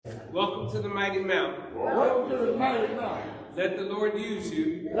Welcome to the mighty mountain. Welcome to the mighty mountain. Let the Lord use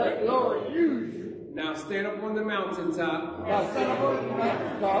you. Let the Lord use you. Now stand up on the mountaintop. Now stand up on the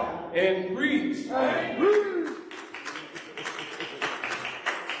mountaintop. And preach. And preach.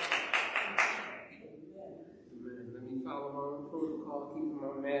 Let me follow my own protocol, keeping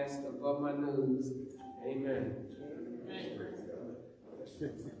my mask above my nose. Amen.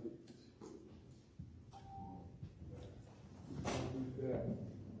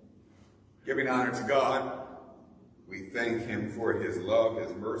 Giving honor to God, we thank him for his love,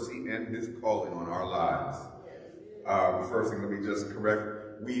 his mercy, and his calling on our lives. First thing, let me just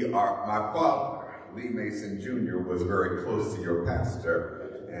correct. My father, Lee Mason Jr., was very close to your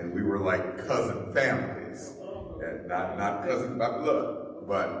pastor, and we were like cousin families. And not cousins by blood,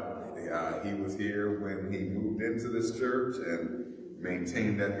 but he was here when he moved into this church and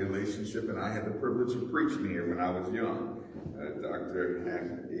maintained that relationship, and I had the privilege of preaching here when I was young. Dr.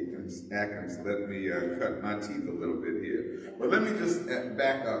 Atkins let me cut my teeth a little bit here. But let me just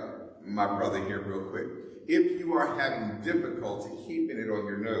back up my brother here real quick. If you are having difficulty keeping it on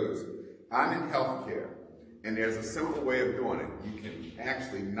your nose, I'm in healthcare, and there's a simple way of doing it. You can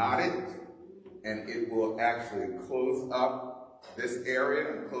actually knot it, and it will actually close up this area,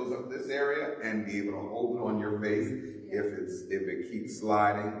 and be able to hold it on your face if it keeps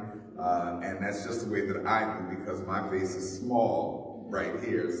sliding. And that's just the way that I do, because my face is small right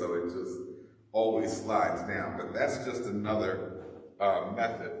here, so it just always slides down. But that's just another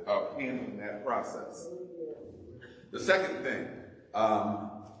method of handling that process. The second thing,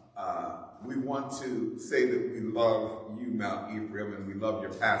 we want to say that we love you, Mount Ephraim, and we love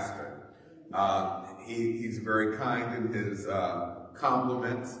your pastor. He's very kind in his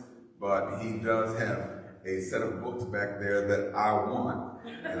compliments, but he does have a set of books back there that I want,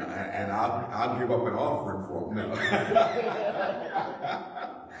 and I'll give up an offering for him now.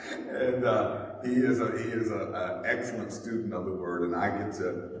 And he is an excellent student of the Word, and I get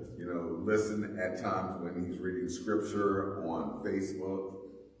to listen at times when he's reading Scripture on Facebook,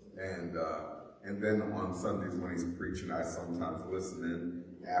 and then on Sundays when he's preaching, I sometimes listen in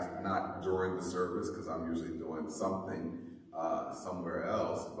after, not during the service, because I'm usually doing something somewhere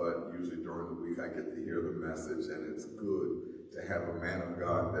else, but usually during the week I get to hear the message, and it's good to have a man of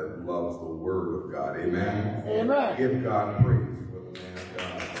God that loves the Word of God. Amen? Amen. Give God praise for the man of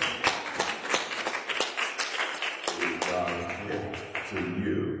God. Give God's gift to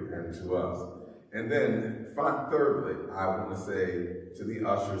you and to us. And then, thirdly, I want to say to the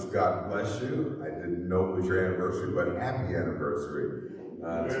ushers, God bless you. I didn't know it was your anniversary, but happy anniversary.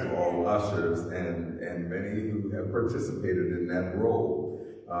 To all ushers and many who have participated in that role,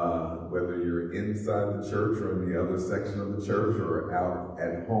 whether you're inside the church or in the other section of the church or out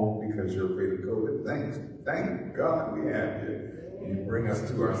at home because you're afraid of COVID. Thank God we have you. You bring us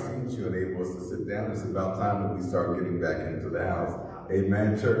to our seats, you enable us to sit down. It's about time that we start getting back into the house.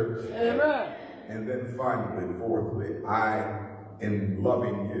 Amen, church? Amen. And then finally, fourthly, in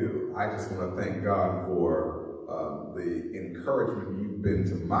loving you, I just want to thank God for the encouragement you've been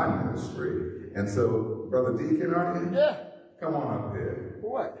to my ministry. And so, Brother Deacon, aren't you? Yeah. Come on up here.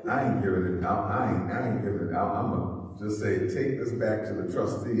 What? I ain't giving it out. I ain't giving it out. I'm going to just say, take this back to the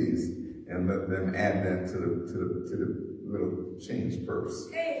trustees and let them add that to the little change purse.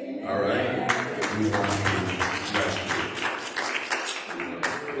 Amen. All right? We want to bless you.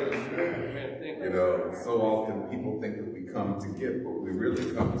 So often people think that we come to give, but we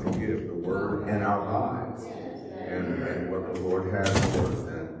really come to give the Word and our lives. And what the Lord has for us.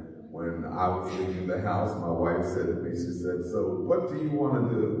 And when I was leaving the house, my wife said to me, she said, so what do you want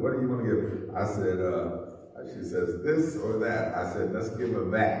to do? What do you want to give? I said, she says, this or that. I said, let's give a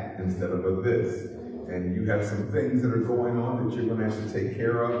that instead of a this. And you have some things that are going on that you're going to have to take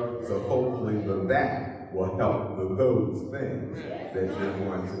care of. So hopefully the that will help with those things that you're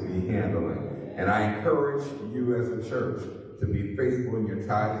going to be handling. And I encourage you as a church to be faithful in your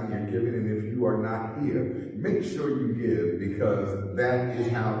tithing and giving. And if you are not here, make sure you give, because that is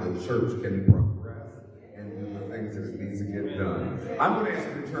how the church can progress and do the things that it needs to get done. I'm going to ask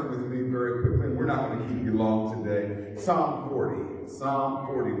you to turn with me very quickly, and we're not going to keep you long today. Psalm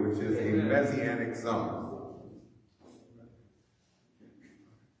 40, which is a messianic psalm.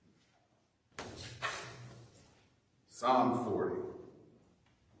 Psalm 40.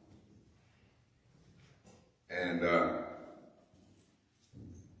 And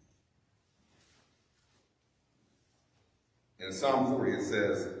in Psalm 40 it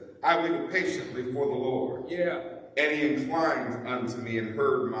says, I waited patiently for the Lord. Yeah. And he inclined unto me and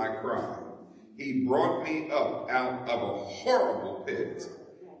heard my cry. He brought me up out of a horrible pit,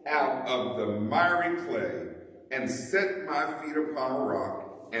 out of the miry clay, and set my feet upon a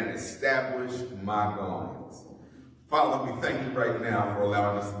rock, and establish my goings. Father, we thank you right now for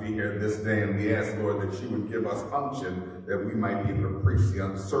allowing us to be here this day, and we ask, Lord, that you would give us unction that we might be able to preach the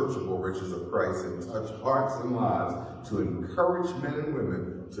unsearchable riches of Christ and touch hearts and lives to encourage men and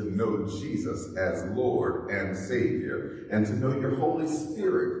women to know Jesus as Lord and Savior, and to know your Holy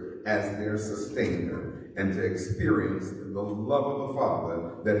Spirit as their sustainer, and to experience the love of the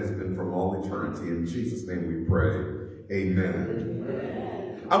Father that has been from all eternity. In Jesus' name we pray. Amen.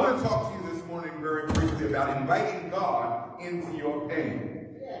 Amen. I want to talk to you this morning very briefly about inviting God into your pain.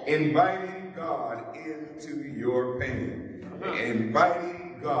 Inviting God into your pain.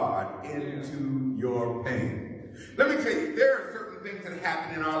 Inviting God into your pain. Let me tell you, there are certain things that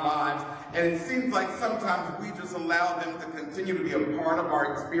happen in our lives, and it seems like sometimes we just allow them to continue to be a part of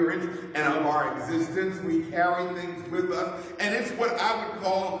our experience and of our existence. We carry things with us, and it's what I would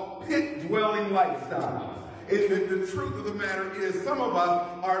call pit-dwelling lifestyle. The truth of the matter is some of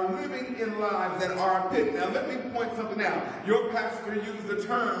us are living in lives that are a pit. Now, let me point something out. Your pastor used the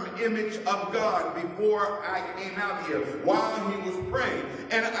term image of God before I came out here while he was praying.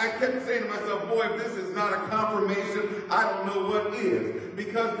 And I kept saying to myself, boy, if this is not a confirmation, I don't know what is.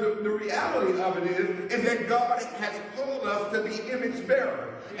 Because the reality of it is that God has called us to be image bearers.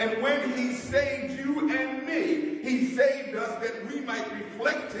 And when he saved you and me, he saved us that we might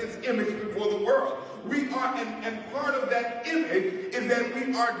reflect his image before the world. We are, and part of that image is that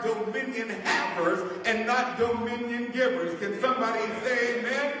we are dominion havers and not dominion givers. Can somebody say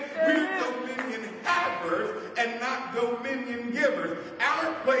amen? We're dominion havers and not dominion givers.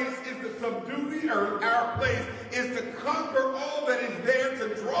 Our place is to subdue the earth. Our place is to conquer all that is there,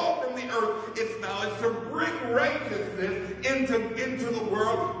 to draw from the earth its knowledge, to bring righteousness into the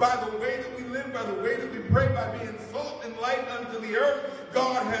world by the way that we live, by the way that we pray, by being salt and light unto the earth.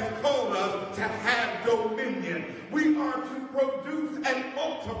 God has called us to have dominion. We are to produce and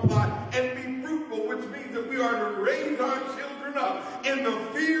multiply and be fruitful, which means that we are to raise our children up in the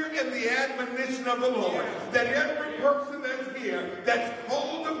fear and the admonition of the Lord. That every person that's here, that's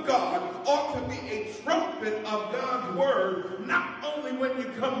called of God, ought to be a trumpet of God's word, not only when you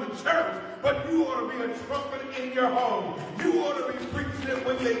come to church, but you ought to be a trumpet in your home. You ought to be preaching it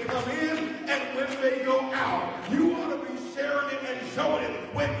when they come in and when they go out. You ought to be sharing it and showing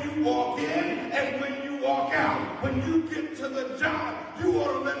it when you walk in and when you walk out. When you get to the job, you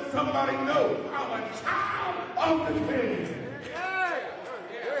ought to let somebody know, I'm a child of the King.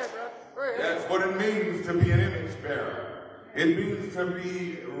 That's what it means to be an image bearer. It means to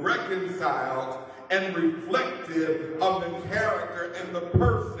be reconciled and reflective of the character and the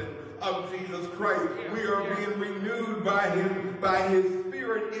person of Jesus Christ. We are being renewed by him, by his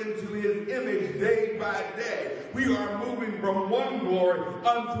spirit into his image day by day. We are moving from one glory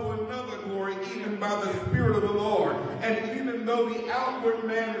unto another glory, even by the Spirit of the Lord. And even though the outward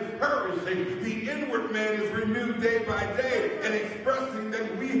man is perishing, the inward man is renewed day by day and expressing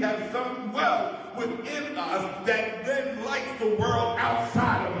that we have some wealth within us that then lights the world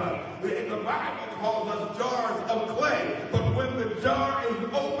outside of us. The Bible calls us jars of clay, but when the jar is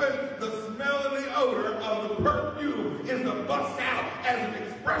open, the smell and the odor of the perfume is to bust out as an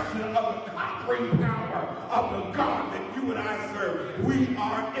expression of the conquering power of the God that you and I serve. We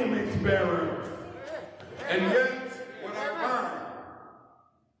are image bearers. And yet, what I find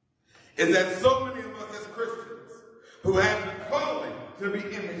is that so many of us as Christians who have the calling to be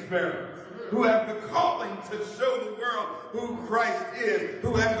image bearers, who have the calling to show the world who Christ is,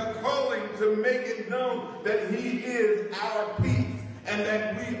 who have the calling to make it known that he is our peace and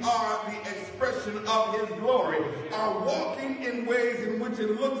that we are the expression of his glory, are walking in ways in which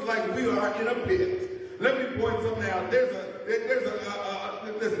it looks like we are in a pit. Let me point something out.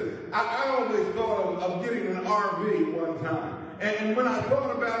 Listen, I always thought of getting an RV one time. And when I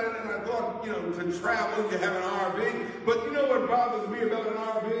thought about it, and I thought, to travel, you have an RV. But you know what bothers me about an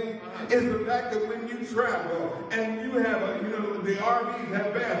RV? Is the fact that when you travel and you have the RVs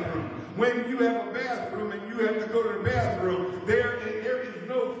have bathrooms. When you have a bathroom and you have to go to the bathroom, there is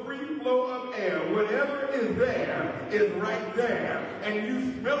no free flow of air. Whatever is there is right there. And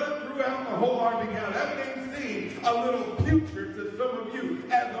you smell it throughout the whole RV. Now, that may seem a little putrid to some of you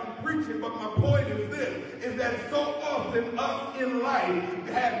as I'm preaching, but my point is this, is that so often us in life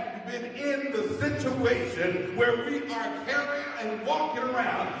have been in the situation where we are carrying and walking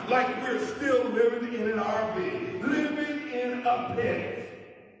around like we're still living in an RV, living in a pit.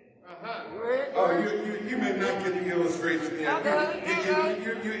 Oh, you may not get the illustration yet.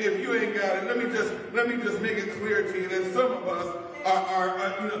 If you ain't got it, let me just make it clear to you that some of us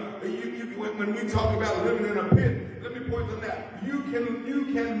when we talk about living in a pit, let me point something out. You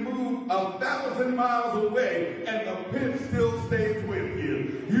can move 1,000 miles away and the pit still stays with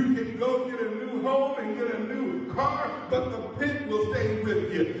you. You can go get a new home and get a new car, but the pit will stay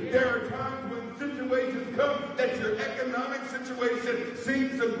with you. There are times when situations come that your economic situation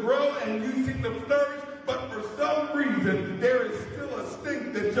seems to grow and you seem to flourish, but for some reason there is still a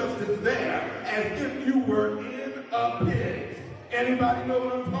stink that just is there, as if you were in a pit. Anybody know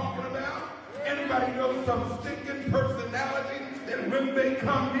what I'm talking about? Anybody know some stinking personality that when they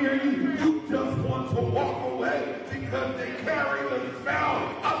come near you, you just want to walk away because they carry the smell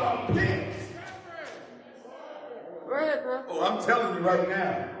of a pit? Oh, I'm telling you right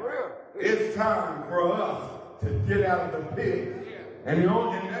now, it's time for us to get out of the pit. And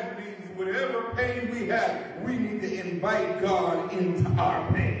that means whatever pain we have, we need to invite God into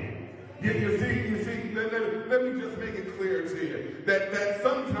our pain. You see, let me just make it clear to you that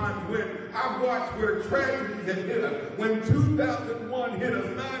sometimes when I've watched where tragedies have hit us, when 2001 hit us,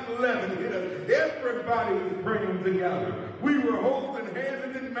 9/11 hit us, everybody was praying together. We were holding hands.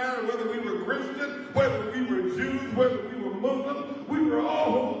 It didn't matter whether we were Christian, whether we were Jews, whether we were Muslim. We were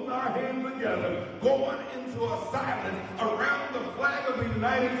all holding our hands together, going into a silence around the flag of the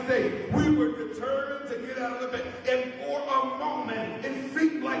United States. We were determined to get out of the pit. And for a moment, it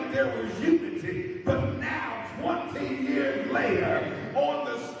seemed like there was unity. But now, 20 years later, on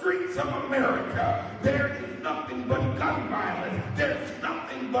the streets of America, there is nothing but gun violence. There's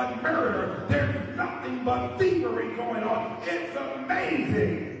nothing but murder. There's nothing but thievery going on. It's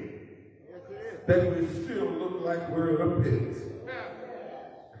amazing that we still look like we're in a pit.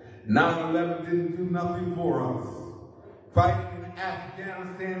 9/11 didn't do nothing for us. Fighting in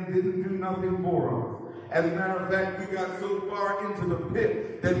Afghanistan didn't do nothing for us. As a matter of fact, we got so far into the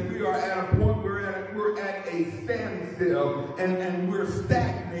pit that we are at a point where we're at a standstill and we're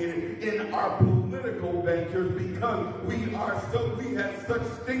stagnated in our political ventures because we have such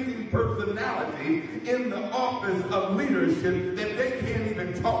stinking personality in the office of leadership that they can't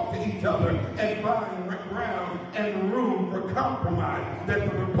even talk to each other and find ground and room for compromise. That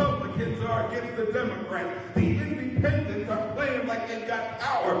the Republicans are against the Democrats. The independents are playing like they've got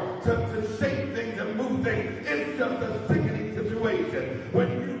power to shape things and move things. It's just a sickening situation. When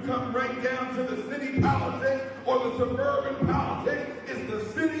you come right down to the city politics or the suburban politics, it's the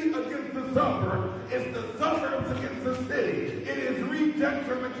city against the suburbs. It's the suburbs against the city. It is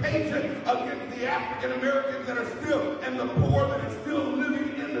regentrification against the African Americans that are still, and the poor that are still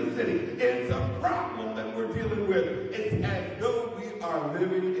living in the city. It's a problem that we're dealing with. It's as though we are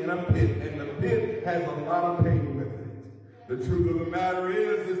living in a pit, and the pit has a lot of pain with it. The truth of the matter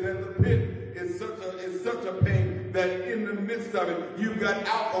is that the pit is such a pain that in the midst of it, you've got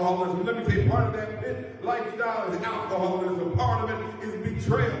alcoholism. Let me tell you, part of that pit lifestyle is alcoholism. Part of it is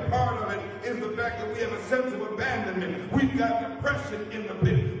betrayal. Part of it is the fact that we have a sense of abandonment. We've got depression in the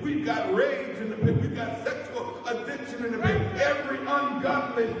pit. We've got rage in the pit. We've got sexual addiction in the pit. Every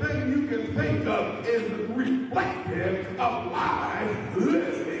ungodly thing you can think of is reflective of lives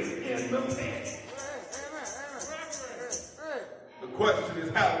living in the pit. The question is,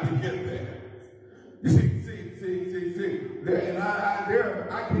 how do we get there? You see.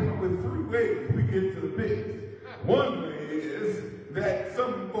 I came up with 3 ways we get to the pit. One way is that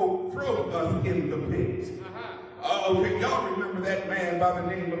some folk throw us in the pit. Okay, y'all remember that man by the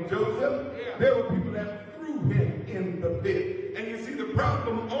name of Joseph? There were people that threw him in the pit. And you see, the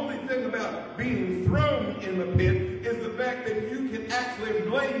only thing about being thrown in the pit is the fact that you can actually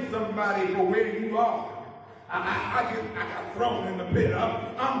blame somebody for where you are. I got thrown in the pit.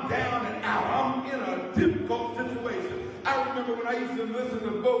 I'm down and out. I'm in a difficult situation. I remember when I used to listen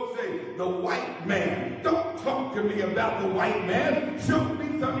to folks say, the white man. Don't talk to me about the white man. Show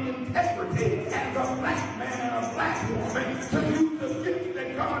me some integrity as a black man and a black woman to use the gift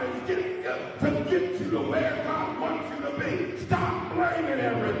that God has given you to get you to where God wants you to be. Stop blaming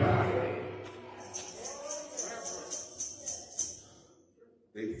everybody.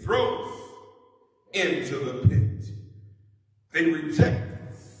 They throw us into the pit. They reject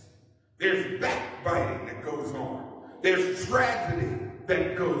us. There's backbiting that goes on. There's tragedy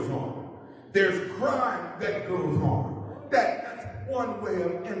that goes on. There's crime that goes on. That's one way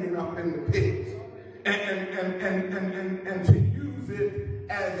of ending up in the pit. And to use it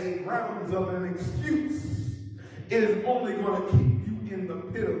as a grounds of an excuse is only going to keep you in the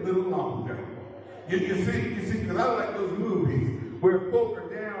pit a little longer. You see, because I like those movies where folk are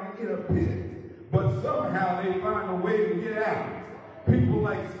down in a pit, but somehow they find a way to get out. People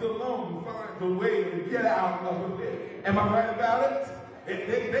like Stallone find a way to get out of a pit. Am I right about it?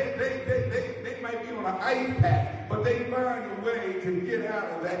 They might be on an ice pack, but they find a way to get out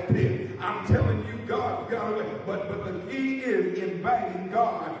of that pit. I'm telling you, God's got a way. But the key is inviting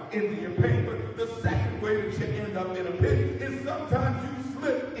God into your pain. But the second way that you end up in a pit is sometimes you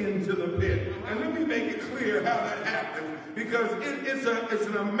slip into the pit. And let me make it clear how that happens, because it's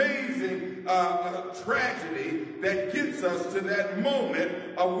an amazing tragedy that gets us to that moment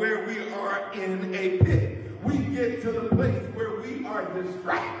of where we are in a pit. We get to the place where we are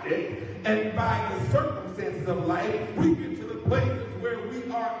distracted, and by the circumstances of life, we get to the places where we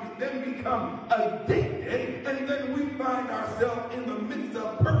then become addicted, and then we find ourselves in the midst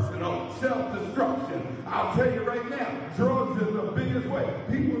of personal self-destruction. I'll tell you right now, drugs is the biggest way.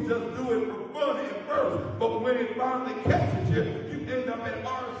 People just do it for fun at first, but when it finally catches you, you end up at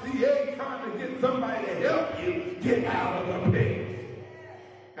RCA trying to get somebody to help you get out of the pit.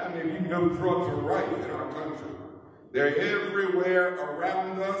 I mean, you know drugs are rife in our country. They're everywhere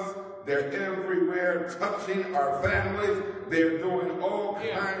around us. They're everywhere touching our families. They're doing all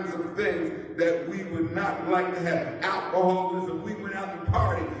kinds of things that we would not like to have. Alcoholism, we went out and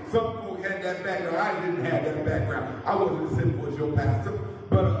partied. Some folk had that background. I didn't have that background. I wasn't as sinful as your pastor,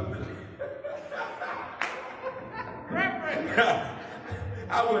 but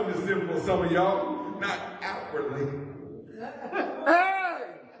I wasn't as sinful as some of y'all, not outwardly.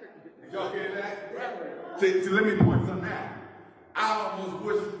 Y'all hear that? See, let me point something out. I almost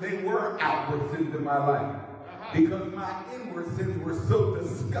wish they were outward sins in my life, because my inward sins were so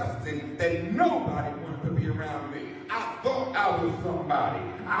disgusting that nobody wanted to be around me. I thought I was somebody.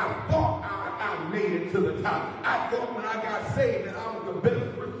 I thought I made it to the top. I thought when I got saved that I was the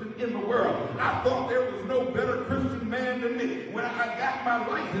best Christian in the world. I thought there was no better Christian man than me. When I got my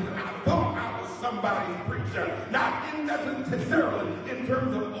license, I thought I was somebody's preacher. Not necessarily in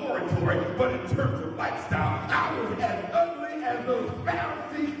terms of oratory, but in terms of lifestyle. I was as ugly as those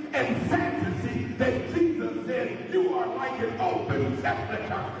Pharisees and Sadducees that Jesus said, you are like an open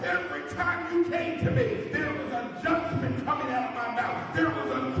sepulchre. Every time you came to me, there was a judgment coming out of my mouth. There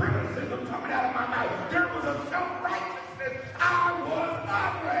was a criticism coming out of my mouth. There was a self-righteousness. I was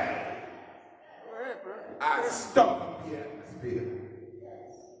ugly. I stunk up the atmosphere,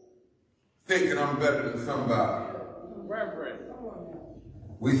 thinking I'm better than somebody.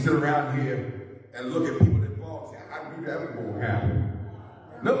 We sit around here and look at people that fall and say, I knew that was going to happen.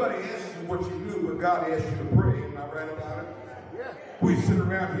 Nobody asked you what you knew, but God asked you to pray. Am I right about it? Yeah. We sit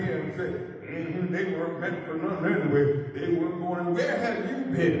around here and say, they weren't meant for nothing anyway. They weren't going. Where have you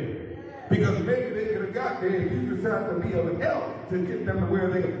been? Because maybe they could have got there if you decided to be of help to get them to where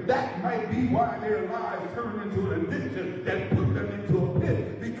they are. That might be why their lives turned into an addiction that put them into a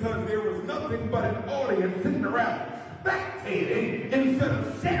pit, because there was nothing but an audience sitting around spectating instead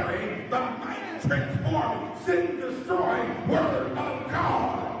of sharing the mighty, transforming, sin-destroying Word of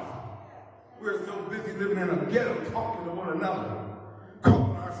God. We're so busy living in a ghetto, talking to one another,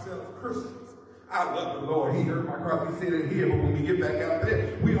 calling ourselves Christians. I love the Lord. He heard my cry. We say that here, but when we get back out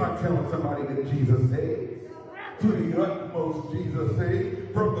there, we aren't telling somebody that Jesus saves. To the utmost, Jesus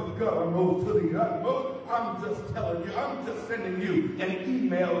saves. From the guttermost to the utmost. I'm just telling you, I'm just sending you an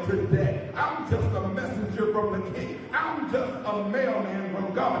email today. I'm just a messenger from the King. I'm just a mailman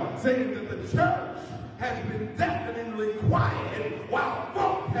from God, saying that the church has been deafeningly quiet while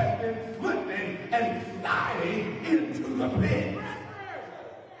folk have been slipping and sliding into the pit.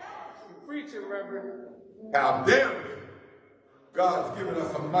 Preaching, Reverend. How dare you? God's given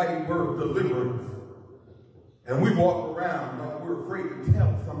us a mighty word of deliverance. And we walk around like we're afraid to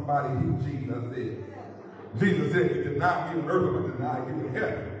tell somebody who Jesus is. Jesus said, you deny me on earth, but deny you in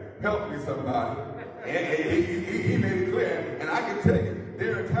heaven. Help me, somebody. And he made it clear. And I can tell you,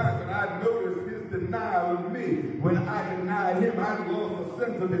 there are times when I noticed his denial of me. When I denied him, I lost a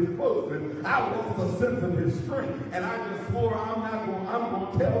sense of his closeness. I lost a sense of his strength. And I just swore I'm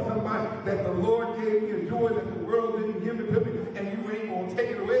going to tell somebody that the Lord gave me a joy that the world didn't give it to me. And you ain't going to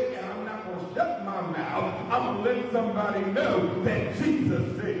take it away. And I'm not going to shut my mouth. I'm going to let somebody know that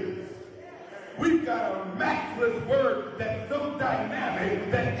Jesus says. We've got a matchless word that's so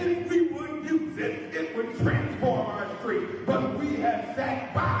dynamic that if we would use it, it would transform our street. But we have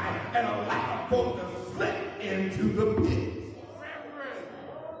sat by and allowed folks to slip into the pit.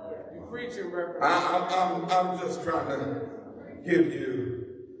 You're preaching, Reverend. I'm just trying to give you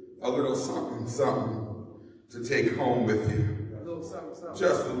a little something to take home with you. A little something.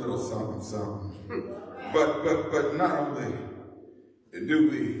 Just a little something. But not only do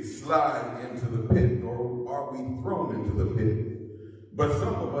we slide into the pit, or are we thrown into the pit, but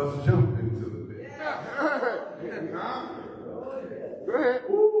some of us jump into the pit. Go ahead.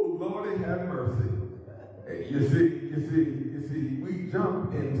 Ooh, Lord, have mercy. You see, we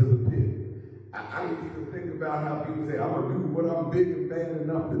jump into the pit. I used to think about how people say, I'm going to do what I'm big and bad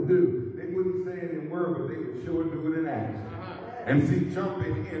enough to do. They wouldn't say it in word, but they would sure do it in action. And see,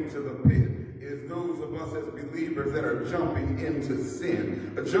 jumping into the pit is those of us as believers that are jumping into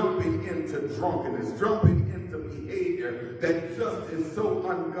sin, jumping into drunkenness, jumping into behavior that just is so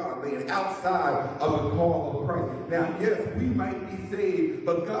ungodly and outside of the call of Christ. Now, yes, we might be saved,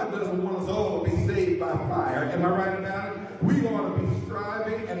 but God doesn't want us all to be saved by fire. Am I right about it? We ought to be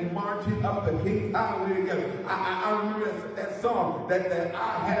striving and marching up the King's Highway together. I remember that song that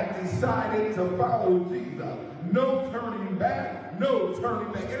I had decided to follow Jesus. No turning back, no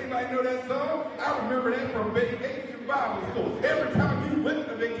turning back. Anybody know that song? I remember that from Vacation Bible School. Every time we went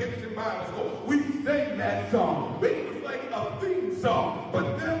to Vacation Bible School, we sang that song. It was like a theme song.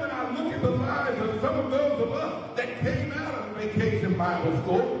 But then when I look at the lives of some of those of us that came out of Vacation Bible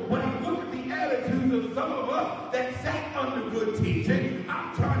School, when I look at the attitudes of some of us that sat under good teaching,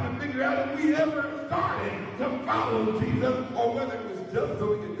 I'm trying to figure out if we ever started to follow Jesus, or whether it was just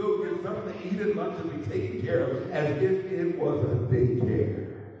so we could go get something to eat and lunch and be taken care of as if it was a daycare.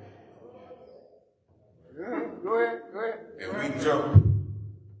 Go ahead. And we jump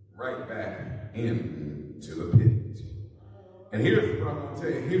right back into the pit. And here's what I'm going to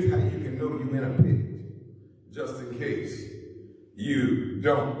tell you. Here's how you can know you're in a pit, just in case you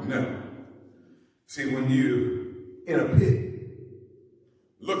don't know. See, when you're in a pit,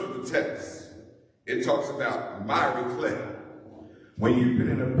 look at the text. It talks about miry clay. When you've been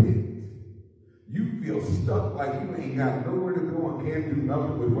in a pit, you feel stuck like you ain't got nowhere to go and can't do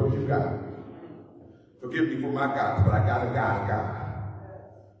nothing with what you got. Forgive me for my God, but I got a God.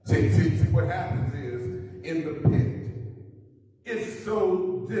 See, what happens is, in the pit, it's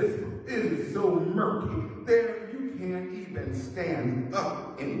so dismal, it is so murky, there you can't even stand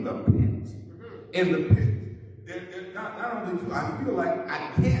up in the pit. In the pit, not only do I feel like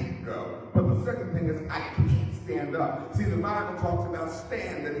I can't go, but the second thing is I can't stand up. See, the Bible talks about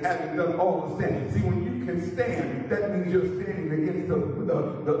stand and having done all the stand. See, when you can stand, that means you're standing against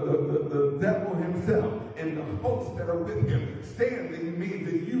the devil himself and the hosts that are with him. Standing means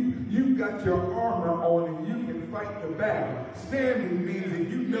that you've got your armor on and you can fight the battle. Standing means that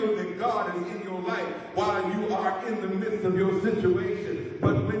you know that God is in your life while you are in the midst of your situation.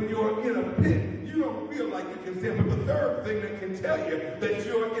 But when you're in a pit, you don't feel like you can stand. But the third thing that can tell you that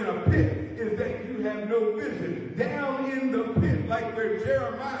you're in a pit is that you have no vision. Down in the pit, like where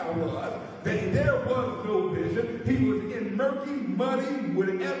Jeremiah was, that there was no vision. He was in murky, muddy,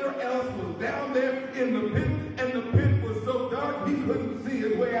 whatever else was down there in the pit, and the pit was so dark he couldn't see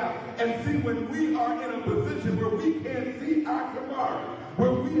his way out. And see, when we are in a position where we can't see our tomorrow,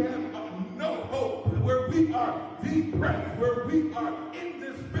 where we have no hope, where we are depressed, where we are in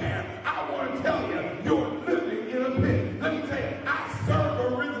despair, I want to tell you, you're living in a pit. Let me tell you, I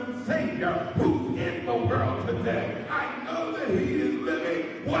serve a risen Savior who's in the world today. I know that he is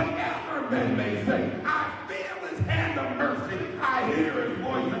living, whatever men may say. I feel his hand of mercy. I hear his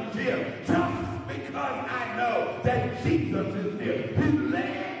voice of cheer, just because I know that Jesus is near. His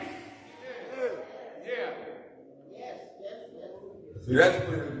legs. See,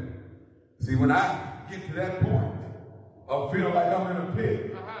 that's when I get to that point of feeling like I'm in a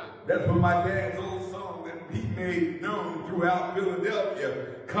pit. That's when my dad's old song that he made known throughout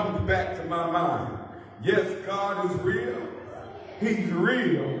Philadelphia comes back to my mind. Yes, God is real. He's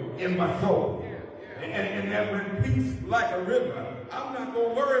real in my soul. And that when peace like a river, I'm not going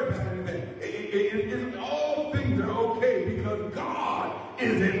to worry about anything. All things are okay because God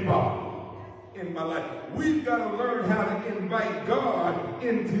is involved in my life. We've got to learn how to invite God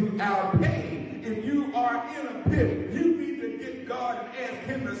into our pain. If you are in a pit, you need to get God and ask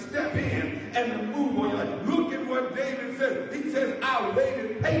him to step in and to move on your life. Look at what David says. He says, I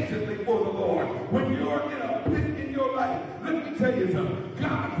waited patiently for the Lord. When you're in a pit in your life, let me tell you something.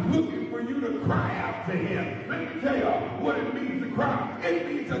 God's looking for you to cry out to him. Let me tell you what it means to cry. It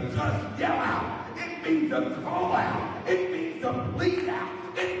means to just yell out. It means to call out. It means to plead out.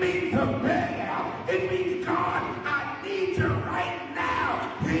 It means to beg out. It means, God, I need you right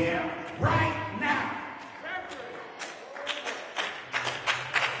now. Here, right now.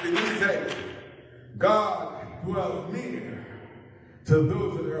 Let me tell you, God dwells near to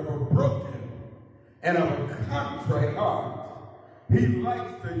those that are of a broken and of a contrite heart. He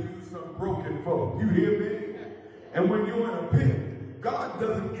likes to use some broken folk. You hear me? And when you're in a pit, God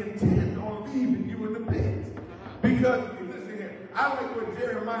doesn't intend on leaving you in the pit. Because, listen here, I like what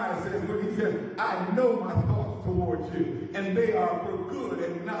Jeremiah says when he says, I know my thoughts towards you, and they are for good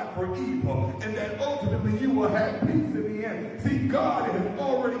and not for evil, and that ultimately you will have peace in the end. See, God has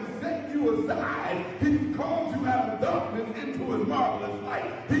already set you aside. He's called you out of darkness into his marvelous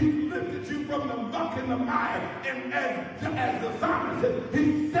light. He's lifted you from the mire. And as the psalmist said,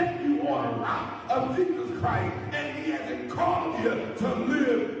 he set you on a rock of Jesus Christ, and he hasn't called you to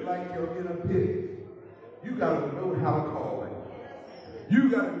live like you're in a pit. You got to know how to call him. You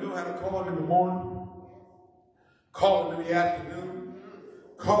got to know how to call him in the morning, call him in the afternoon,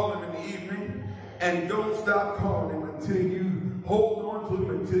 call him in the evening, and don't stop calling him until you hold on to him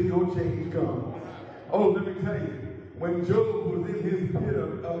until your change comes. Oh, let me tell you, when Job was in his pit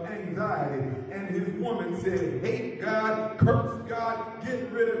of anxiety and his woman said, hate God, curse God,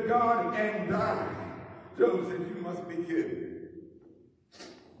 get rid of God, and die, Job said, you must be kidding.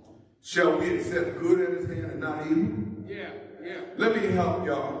 Shall we accept good at his hand and not evil? Yeah. Let me help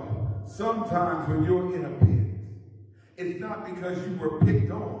y'all. Sometimes when you're in a pit, it's not because you were picked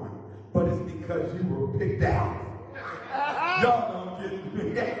on, but it's because you were picked out. Y'all don't get me.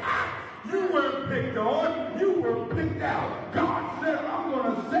 You weren't picked on, you were picked out. God said, I'm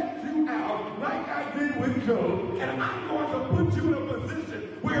going to set you out like I did with Job, and I'm going to put you in a position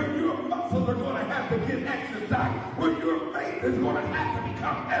where your muscles are going to have to get exercised, where your faith is going to have to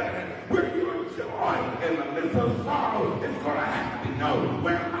become evident, where your joy in the midst of sorrow is going to have to be known,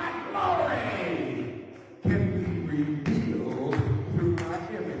 where my glory can be revealed through my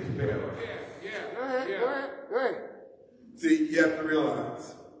image bearer. Yeah. See, you have to realize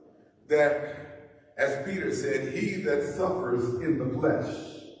that, as Peter said, he that suffers in the flesh,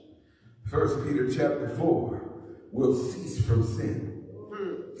 1 Peter chapter 4, will cease from sin.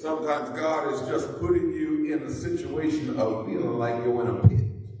 Sometimes God is just putting you in a situation of feeling like you're in a pit.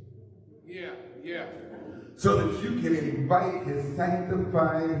 Yeah. So that you can invite his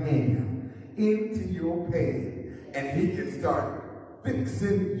sanctifying hand into your pain, and he can start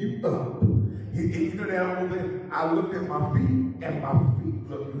fixing you up. You know that old thing? I looked at my feet, and my feet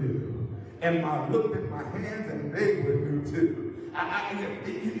looked new. And I looked at my hands, and they were new too.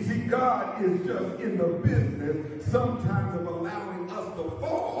 You see, God is just in the business sometimes of allowing us to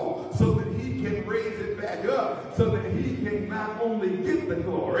fall so that he can raise it back up, so that he can not only get the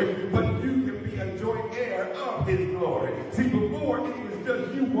glory, but you can be a joint heir of his glory. See, before it was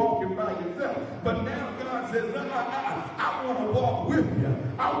just you walking by yourself, but now God says, I want to walk with you.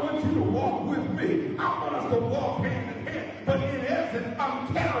 I want you to walk with me. I want us to walk hand in hand. But in essence, I'm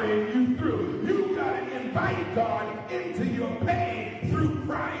carrying you through. You got to invite God into your pain through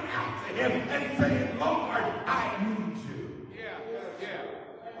crying out to him and saying, Lord, I need you. Yeah.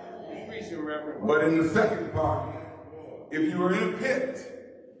 Preaching, Reverend. But in the second part, if you are in a pit,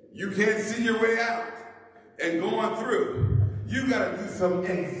 you can't see your way out and going through, you got to do some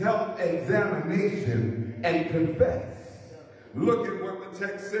self-examination and confess. Look at what the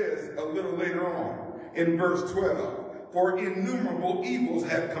text says a little later on in verse 12. For innumerable evils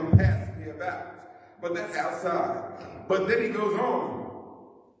have compassed me about. But that's outside. But then he goes on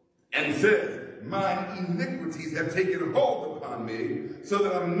and says, mine iniquities have taken hold upon me, so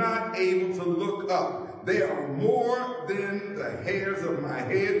that I'm not able to look up. They are more than the hairs of my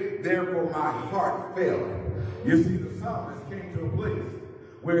head, therefore my heart faileth. You see, the psalmist came to a place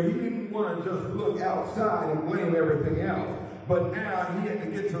where he didn't want to just look outside and blame everything else. But now he had to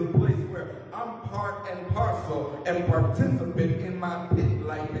get to the place where I'm part and parcel and participant in my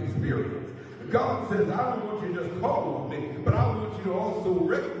pit-like experience. God says, I don't want you to just call on me, but I want you to also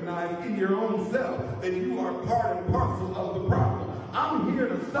recognize in your own self that you are part and parcel of the problem. I'm here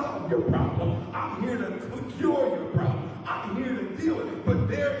to solve your problem. I'm here to cure your problem. I'm here to deal with it. But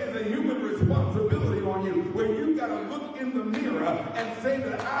there is a human responsibility on you where you got to look in the mirror and say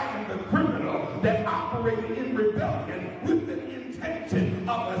that I am the criminal that operated in rebellion with the intention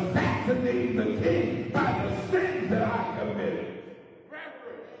of assassinating the king by the sins that I committed.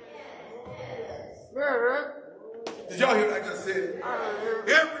 Did y'all hear what I just said?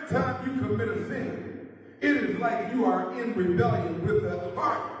 Every time you commit a sin, it is like you are in rebellion with a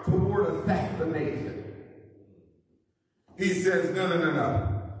heart toward assassination. He says, no.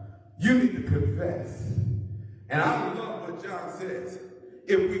 You need to confess. And I love what John says.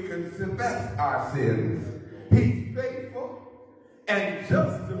 If we confess our sins, he's faithful and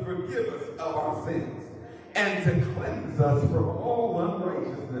just to forgive us of our sins and to cleanse us from all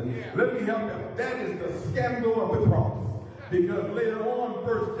unrighteousness. Let me help you. That is the scandal of the cross. Because later on,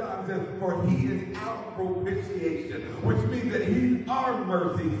 1 John says, for he is our propitiation, which means that he's our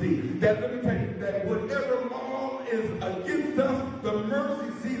mercy seat. That, let me tell you, that whatever law is against us, the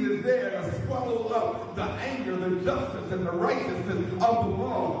mercy seat is there to swallow up the anger, the justice, and the righteousness of the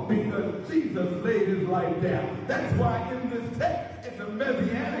law, because Jesus laid his life down. That's why in this text, it's a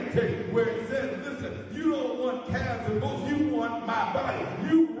messianic text where it says, listen, you don't want calves and bulls, you want my body.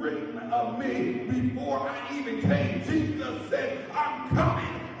 You've written of me before I even came. Jesus said, I'm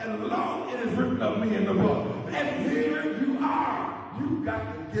coming, and and lo, it is written of me in the book. And here you are. You've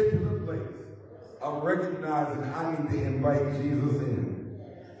got to get to the place of recognizing I need to invite Jesus in.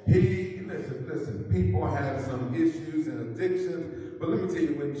 Listen, people have some issues and addictions, but let me tell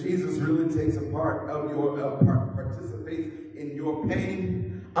you, when Jesus really takes a part of your, participates in your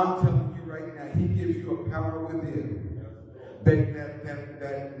pain, I'm telling you right now, he gives you a power within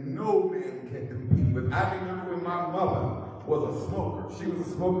that no man can compete with. I remember when my mother was a smoker. She was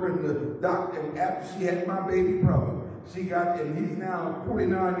a smoker in the doctor, and after she had my baby brother, she got, and he's now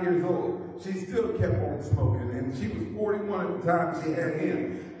 49 years old. She still kept on smoking, and she was 41 at the time she had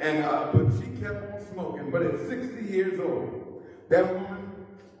him. And but she kept on smoking. But at 60 years old, that woman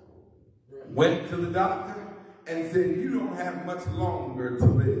went to the doctor and said, "You don't have much longer to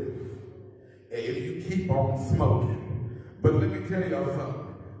live if you keep on smoking." But let me tell y'all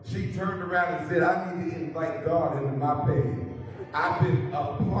something. She turned around and said, "I need to invite God into my pain. I've been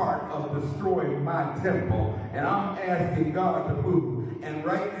a part of destroying my temple, and I'm asking God to move." And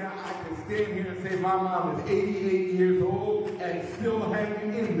right now, I can stand here and say my mom is 88 years old and still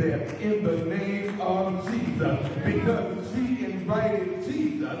hanging in there in the name of Jesus, because she invited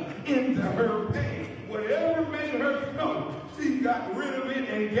Jesus into her pain. Whatever made her smoke, she got rid of it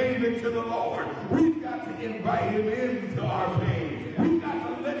and gave it to the Lord. We've got to invite him into our pain. We've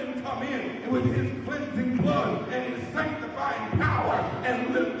got to let him come in with his cleansing blood and his sanctifying power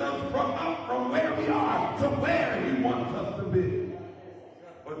and lift us up from where we are to where he wants us to be.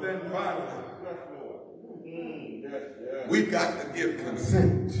 But then finally, we've got to give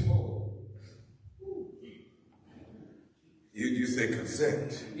consent. You say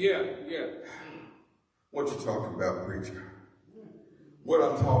consent? Yeah. What you talking about, preacher? What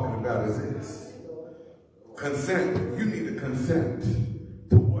I'm talking about is this. Consent. You need to consent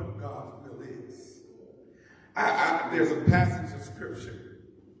to what God's will is. There's a passage of scripture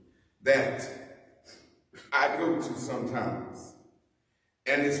that I go to sometimes.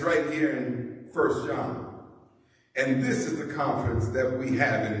 And it's right here in 1 John. And this is the confidence that we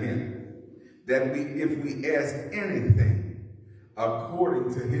have in him. That if we ask anything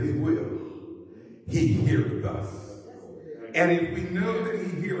according to his will, he heareth us. And if we know that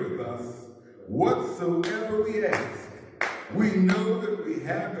he heareth us, whatsoever we ask, we know that we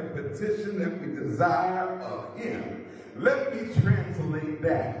have the petition that we desire of him. Let me translate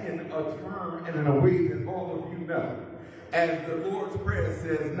that in a term and in a way that all of you know. As the Lord's Prayer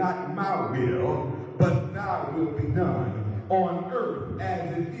says, not my will, but thy will be done on earth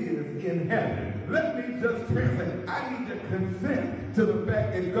as it is in heaven. Let me just translate. I need to consent to the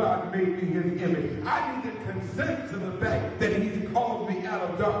fact that God made me his image. I need to consent to the fact that he's called me out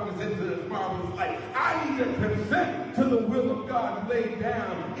of darkness into his marvelous light. I need to consent to the will of God laid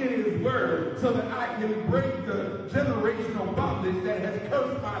down in his word so that I can break the generational bondage that has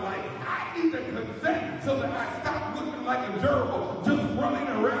cursed my life. I need to consent so that I stop looking like a gerbil, just running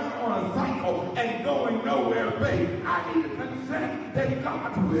around on a cycle and going nowhere, babe. I need to consent that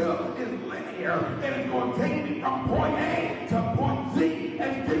God's will is linear and it's going to take me from point A to point Z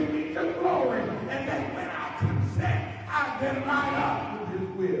and give me to glory. And that when I consent, I can line up with his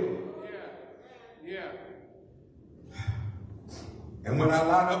will. Yeah. And when I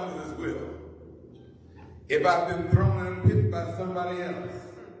line up with his will, if I've been thrown in a pit by somebody else,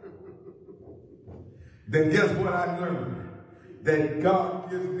 then guess what I learned? That God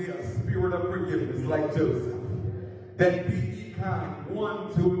gives me a spirit of forgiveness like Joseph. That be ye kind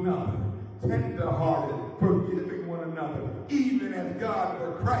one to another, tender-hearted, forgiving one another, even as God,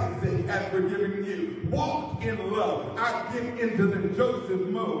 for Christ's sake, has forgiven you. Walk in love. I get into the Joseph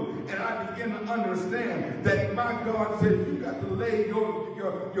mode, and I begin to understand that my God says you got to lay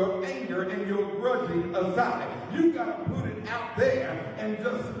your anger and your grudging aside. You got to put it out there and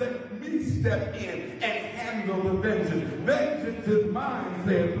just let me step in and handle the vengeance. Vengeance is mine,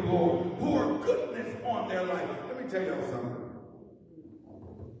 says the Lord. Pour goodness on their life. Let me tell y'all something.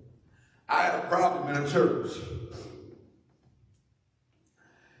 I had a problem in a church.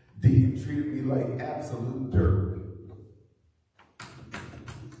 Deacon treated me like absolute dirt.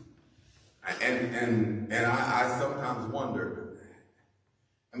 And I sometimes wondered.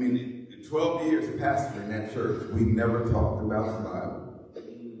 I mean, 12 years pastoring that church, we never talked about the Bible.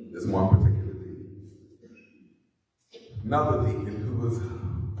 This one particular deacon. Another deacon who was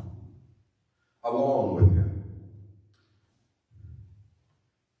along with him.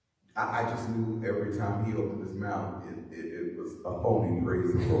 I just knew every time he opened his mouth, it was a phony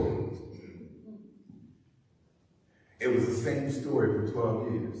praise the Lord. It was the same story for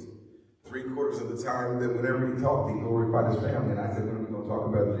 12 years. 3/4 of the time that whenever he talked, he glorified his family. And I said, when are we going to talk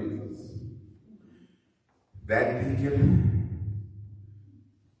about Jesus? That deacon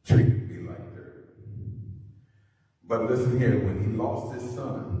But listen here, when he lost his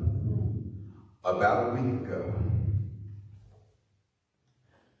son about a week ago,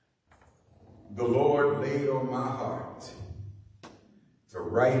 the Lord laid on my heart to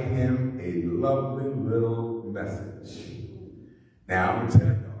write him a lovely little message. Now, I'm going to tell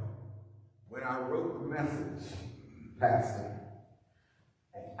you, when I wrote the message, Pastor,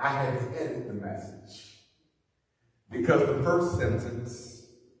 I had to edit the message because the first sentence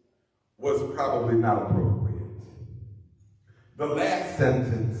was probably not appropriate. The last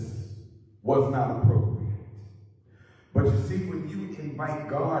sentence was not appropriate. But you see, when you invite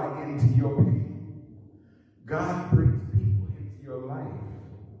God into your pain, God brings people into your life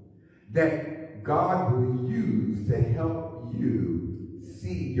that God will use to help you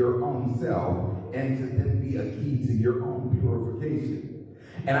see your own self and to then be a key to your own purification.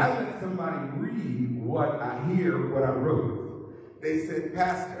 And I let somebody read what I wrote. They said,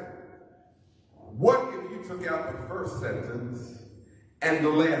 Pastor, what if you took out the first sentence and the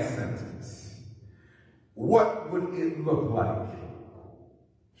last sentence? What would it look like?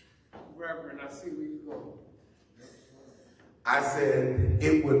 Reverend, I see where you're going. I said,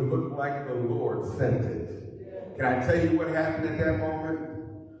 it would look like the Lord sent it. Can I tell you what happened at that moment?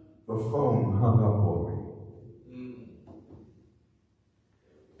 The phone hung up on me.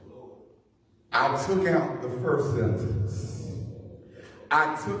 I took out the first sentence.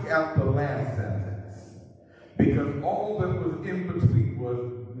 I took out the last sentence. Because all that was in between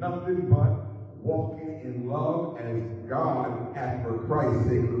was nothing but walking in love as God hath for Christ's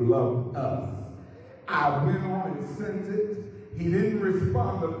sake loved us. I went on and sent it. He didn't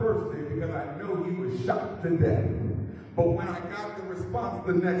respond the first day because I know he was shocked to death. But when I got the response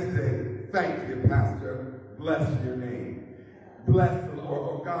the next day, thank you, Pastor. Bless your name. Bless the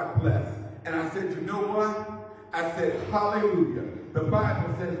Lord, or God bless. And I said, you know what? I said, hallelujah. The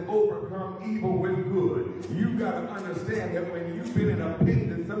Bible says, overcome evil with good. You've got to understand that when you've been in a pit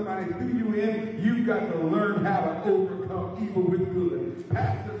that somebody threw you in, you've got to learn how to overcome evil with good.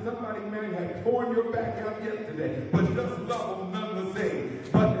 Pastor, somebody may have torn your back out yesterday, but just love them none the same.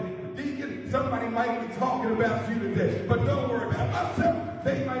 But deacon, somebody might be talking about you today, but don't worry about it. Myself,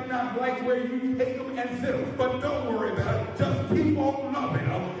 they might not like where you take them and sit them, but don't worry about it. Just keep on loving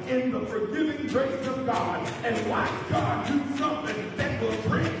them in the forgiving grace of God and watch God do something that will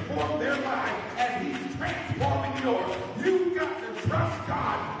transform their life as he's transforming yours. You've got to trust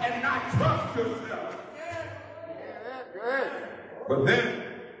God and not trust yourself. But then,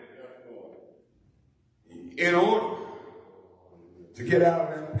 in order to get out of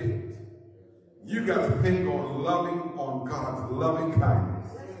that pit, you got to think on loving on God's loving kindness.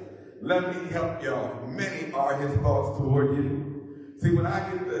 Let me help y'all. Many are his thoughts toward you. See, when I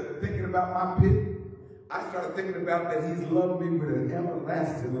get to thinking about my pit, I start thinking about that he's loved me with an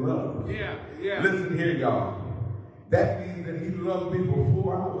everlasting love. Yeah. Listen here, y'all. That means that he loved me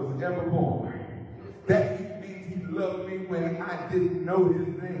before I was ever born. That means he loved me when I didn't know his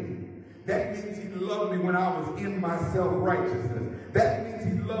name. That means he loved me when I was in my self-righteousness. That means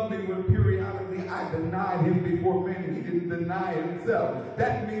he loved me when periodically I denied him before men. He didn't deny himself.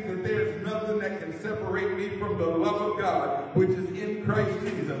 That means that there's nothing that can separate me from the love of God, which is in Christ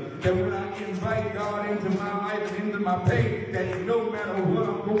Jesus. That when I invite God into my life and into my pain, that no matter what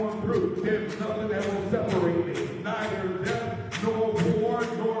I'm going through, there's nothing that will separate me. Neither death, nor war,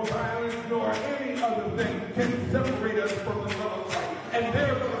 nor violence, nor any other thing can separate us from the love of Christ. And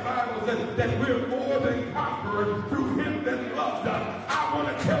therefore the Bible says that we're more than conquerors through him that loved us. I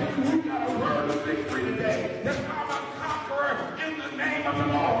want to tell you, we got a word of victory today. That I'm a conqueror in the name of the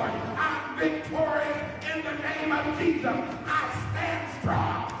Lord. I'm victorious in the name of Jesus. I stand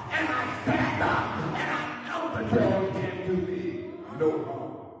strong and I stand up and I know the devil can't do me no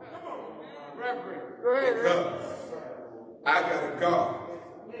harm. Reverend. Because I got a God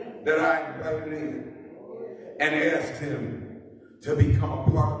that I invited in and asked him to become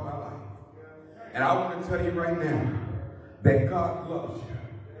a part of my life. And I want to tell you right now that God loves you.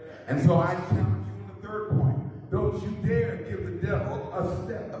 And so I challenge you in the third point. Don't you dare give the devil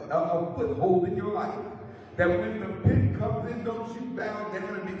a foothold in your life. That when the pit comes in, don't you bow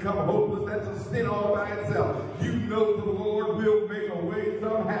down and become hopeless. That's a sin all by itself. You know the Lord will make a way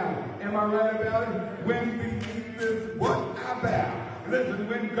somehow. Am I right about it? When we need this, what? I bow. Listen,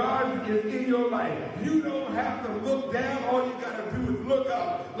 when God is in your life, you don't have to look down. All you got to do is look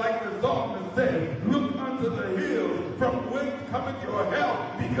up. Like the psalmist says, look unto the hills from whence cometh your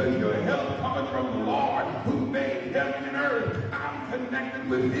help, because your help cometh from the Lord who made heaven and earth. I'm connected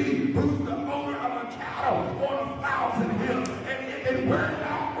with thee, who's the owner of a cattle on 1,000 hills. And where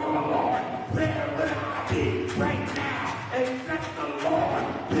thou, O Lord, where would I be right now except the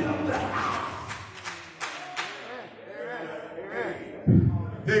Lord build the house?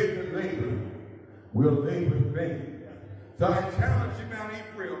 we'll labor in vain. So I challenge you, Mount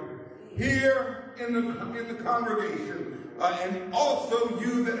Ephraim, here in the congregation, and also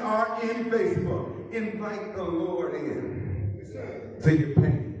you that are in Facebook, invite the Lord in to your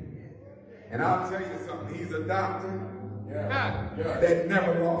pain. And I'll tell you something, he's a doctor that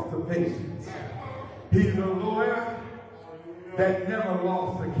never lost a patient. He's a lawyer that never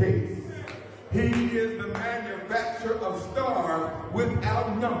lost a case. He is the manufacturer of stars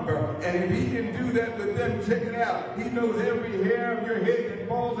without number. And if he can do that with them, check it out. He knows every hair of your head that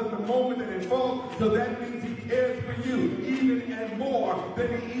falls at the moment that it falls. So that means he cares for you even and more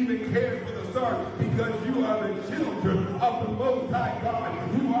than he even cares for the stars, because you are the children of the Most High God,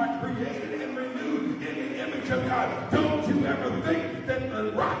 who are created and renewed in the image of God. Don't you ever think that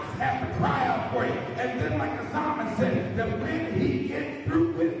the rocks have to cry out for you. And then like the psalmist said, that when he gets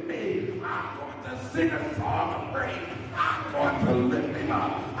through with me, I'm going to sing a song of praise. I'm going to lift him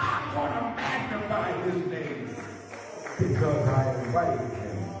up. I'm going to magnify his name, because I invited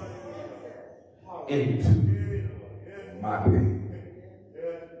him into my pain.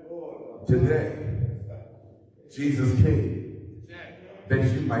 Today, Jesus came that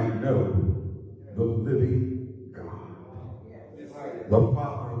you might know the living God, the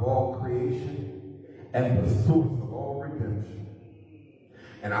Father of all creation and the source of all redemption.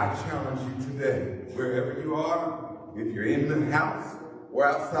 And I challenge you today, wherever you are, if you're in the house or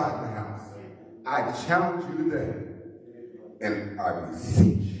outside the house, I challenge you today, and I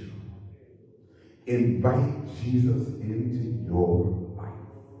beseech you, invite Jesus into your life.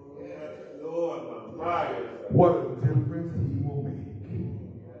 What a difference he will make.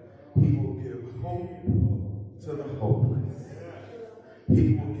 He will give hope to the hopeless.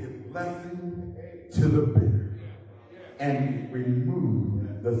 He will give blessing to the bitter, and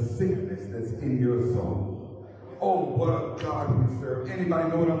remove the sickness that's in your soul. Oh, what a God we serve. Anybody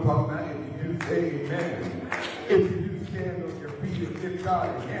know what I'm talking about? If you say amen. If you stand on your feet and give God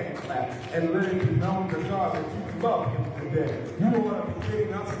a hand clap and let it be known to God that you love him today. You don't want to be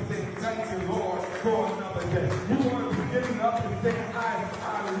getting up and saying, thank you, Lord, for another day. You want to be getting up and saying, I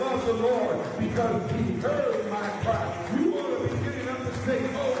love the Lord because he heard my cry. You want to be getting up and saying,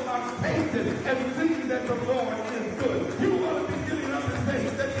 oh, I'm patient and thinking that the Lord is good. You want to be getting up and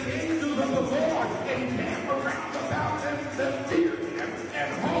saying that the angels of the Lord encamp around about them that fear him and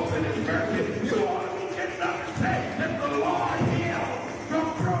hope in his mercy. You want to be getting up and saying that the Lord heals from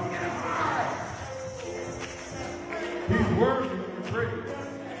broken hearts. He's worthy of the praise.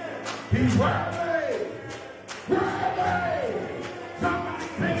 He's worthy. Worthy. Somebody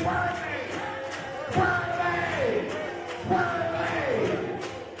say worthy. Worthy. Worthy.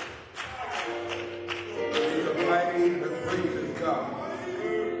 He's a mighty that praises God.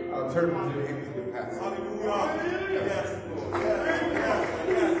 I'll turn it to the hands of the pastor.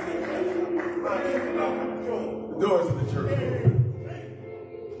 The doors of the church are open.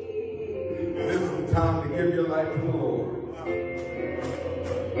 This is the time to give your life to the Lord.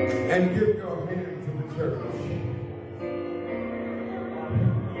 And give your hand to the church.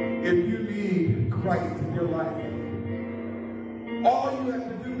 If you need Christ in your life, all you have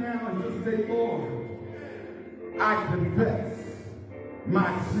to do now is just say, Lord, I confess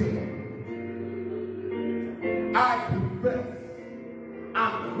my sin. I confess.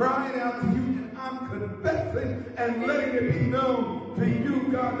 I'm crying out to you, and I'm confessing and letting it be known to you,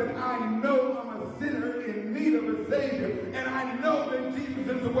 God, that I know I'm a sinner in need of a Savior, and I know that Jesus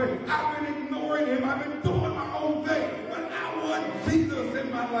is the way. I've been ignoring him. I've been doing my own thing, but I want Jesus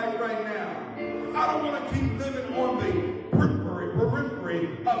in my life right now. I don't want to keep living on the periphery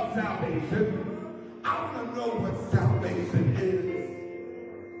of salvation. I want to know what salvation is.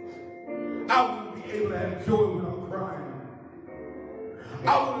 I want to be able to have joy when I'm crying. I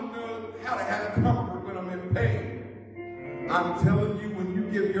want to know how to have comfort when I'm in pain. I'm telling you, when you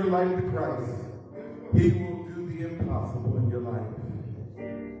give your life to Christ, he will do the impossible in your life.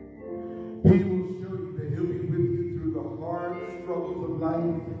 He will show you that he'll be with you through the hard struggles of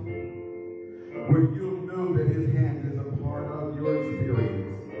life, where you'll know that his hand is a part of your experience,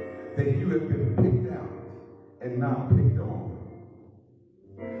 that you have been picked out and not picked on.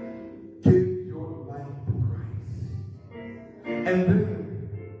 Give your life to Christ. And then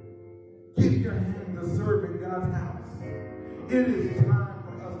give your hand to serve in God's house. It is time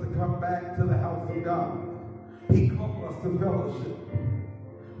for us to come back to the house of God. He called us to fellowship.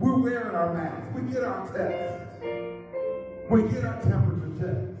 We're wearing our masks. We get our tests. We get our temperature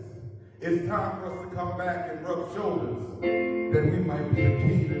checks. It's time for us to come back and rub shoulders, that we might be the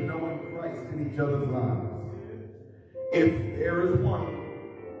key to knowing Christ in each other's lives. If there is one,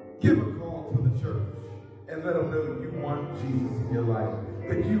 give a call to the church and let them know that you want Jesus in your life,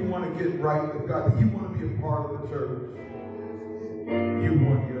 that you want to get right with God, that you want to be a part of the church. You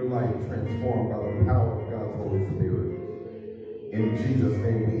want your life transformed by the power of God's Holy Spirit. In Jesus'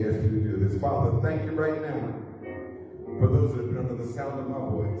 name we ask you to do this. Father, thank you right now for those that have been under the sound of my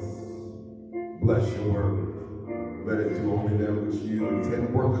voice. Bless your word. Let it do only that which you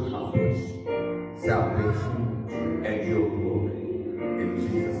intend for to accomplish. Salvation and your glory. In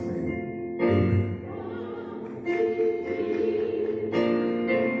Jesus' name, amen.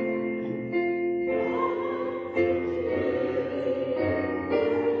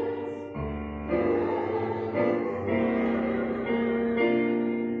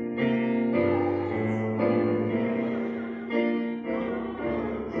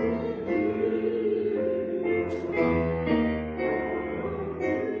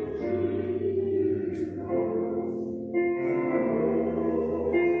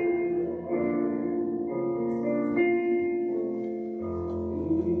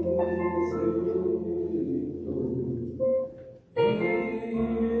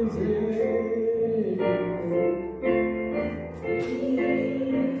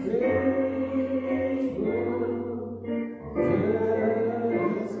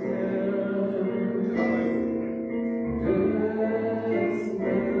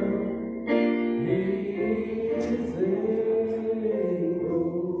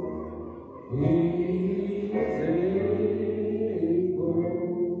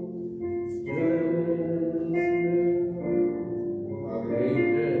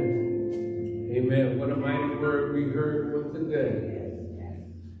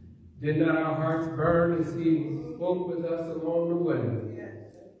 Did not our hearts burn as he spoke with us along the way?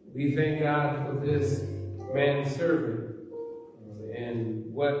 We thank God for this man's servant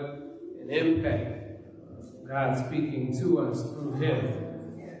and what an impact God speaking to us through him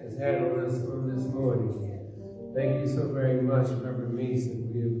has had on us on this morning. Thank you so very much, Reverend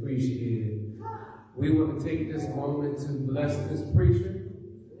Mason. We appreciate it. We want to take this moment to bless this preacher.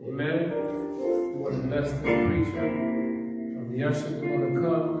 Amen. We want to bless this preacher. The ushers are going to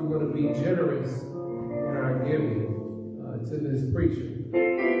come. We want to be generous in our giving to this preacher.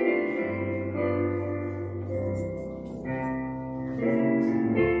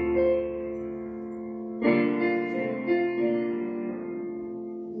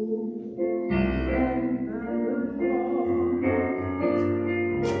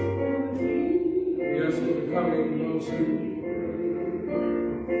 The ushers are coming, won't you?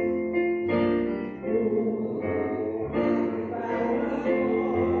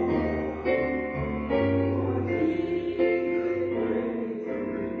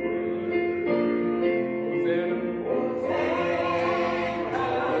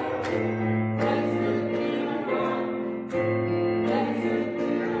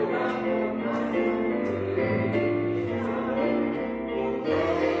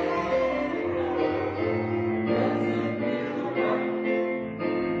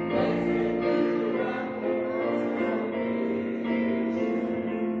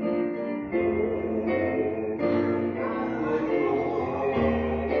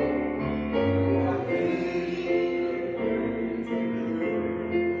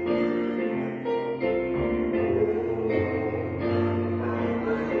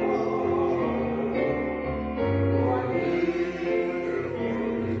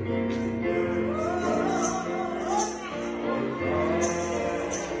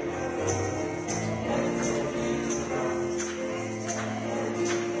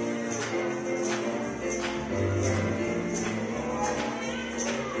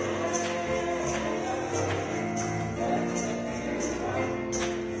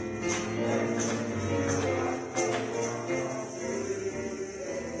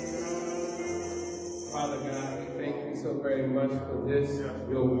 For this,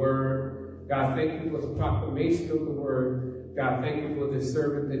 your word. God, thank you for the proclamation of the word. God, thank you for this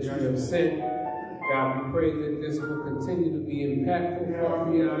servant that you have sent. God, we pray that this will continue to be impactful far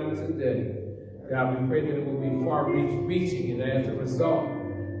beyond today. God, we pray that it will be far-reaching, and as a result,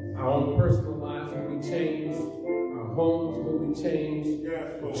 our own personal lives will be changed, our homes will be changed,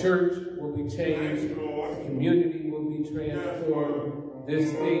 the church will be changed, the community will be transformed, this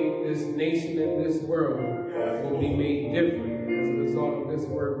state, this nation, and this world will be made different as a result of this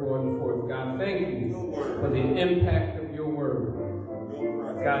word going forth. God, thank you for the impact of your word.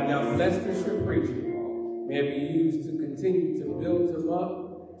 God, now bless this your preacher. May it be used to continue to build him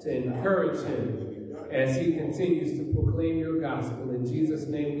up, to encourage him as he continues to proclaim your gospel. In Jesus'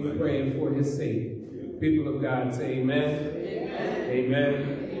 name we pray and for his sake. People of God say amen. Amen.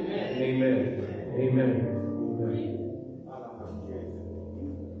 Amen. Amen. Amen.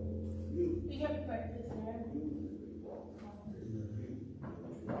 We have practice there.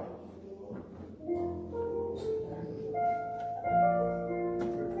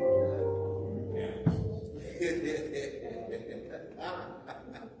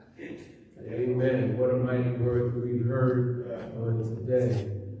 Amen. What a mighty word we've heard on today.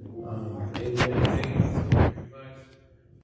 Amen.